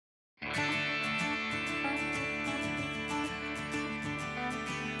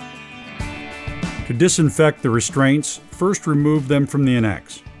To disinfect the restraints, first remove them from the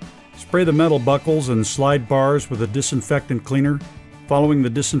NX. Spray the metal buckles and slide bars with a disinfectant cleaner, following the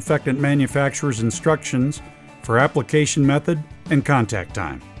disinfectant manufacturer's instructions for application method and contact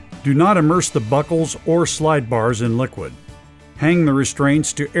time. Do not immerse the buckles or slide bars in liquid. Hang the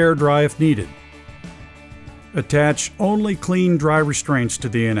restraints to air dry if needed. Attach only clean, dry restraints to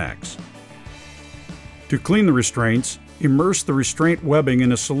the NX. To clean the restraints, immerse the restraint webbing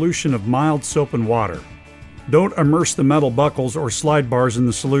in a solution of mild soap and water. Don't immerse the metal buckles or slide bars in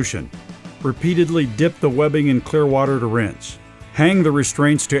the solution. Repeatedly dip the webbing in clear water to rinse. Hang the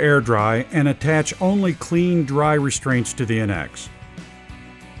restraints to air dry and attach only clean, dry restraints to the NX.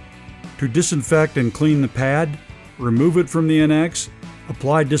 To disinfect and clean the pad, remove it from the NX,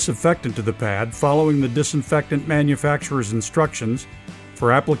 apply disinfectant to the pad following the disinfectant manufacturer's instructions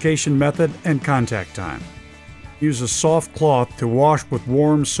for application method and contact time. Use a soft cloth to wash with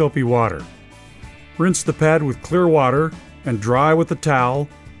warm, soapy water. Rinse the pad with clear water and dry with a towel,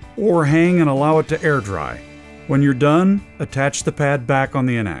 or hang and allow it to air dry. When you're done, attach the pad back on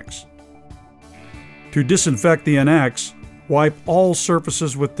the NX. To disinfect the NX, wipe all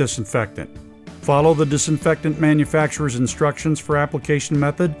surfaces with disinfectant. Follow the disinfectant manufacturer's instructions for application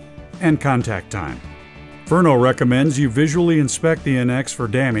method and contact time. Furno recommends you visually inspect the NX for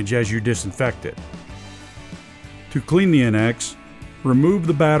damage as you disinfect it. To clean the NX, remove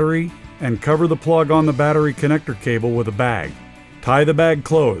the battery and cover the plug on the battery connector cable with a bag. Tie the bag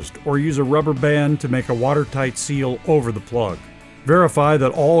closed or use a rubber band to make a watertight seal over the plug. Verify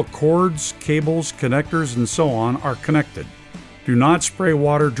that all cords, cables, connectors, and so on are connected. Do not spray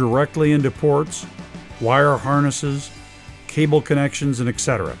water directly into ports, wire harnesses, cable connections, and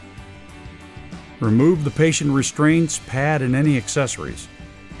etc. Remove the patient restraints, pad, and any accessories.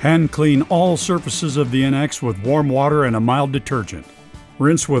 Hand clean all surfaces of the NX with warm water and a mild detergent.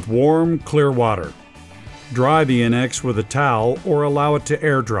 Rinse with warm, clear water. Dry the NX with a towel or allow it to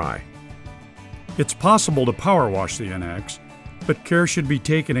air dry. It's possible to power wash the NX, but care should be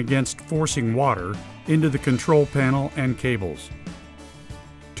taken against forcing water into the control panel and cables.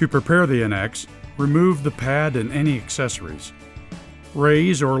 To prepare the NX, remove the pad and any accessories.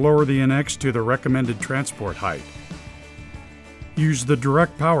 Raise or lower the NX to the recommended transport height. Use the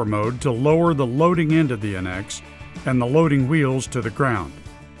direct power mode to lower the loading end of the NX and the loading wheels to the ground.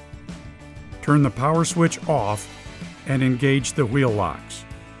 Turn the power switch off and engage the wheel locks.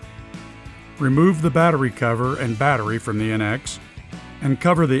 Remove the battery cover and battery from the NX and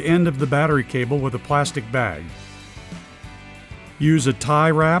cover the end of the battery cable with a plastic bag. Use a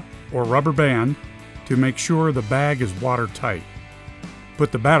tie wrap or rubber band to make sure the bag is watertight.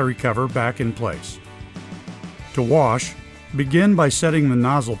 Put the battery cover back in place. To wash, begin by setting the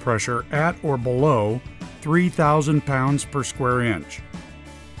nozzle pressure at or below 3,000 pounds per square inch.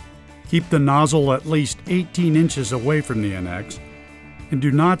 Keep the nozzle at least 18 inches away from the NX and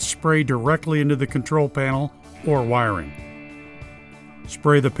do not spray directly into the control panel or wiring.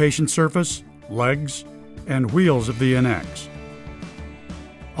 Spray the patient surface, legs, and wheels of the NX.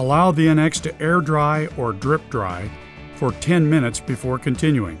 Allow the NX to air dry or drip dry for 10 minutes before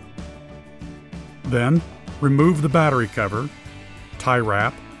continuing. Then, remove the battery cover, tie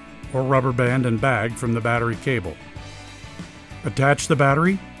wrap, or rubber band and bag from the battery cable. Attach the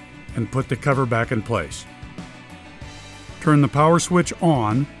battery and put the cover back in place. Turn the power switch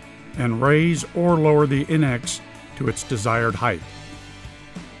on and raise or lower the NX to its desired height.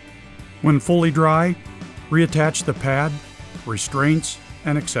 When fully dry, reattach the pad, restraints,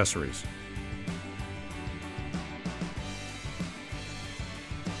 and accessories.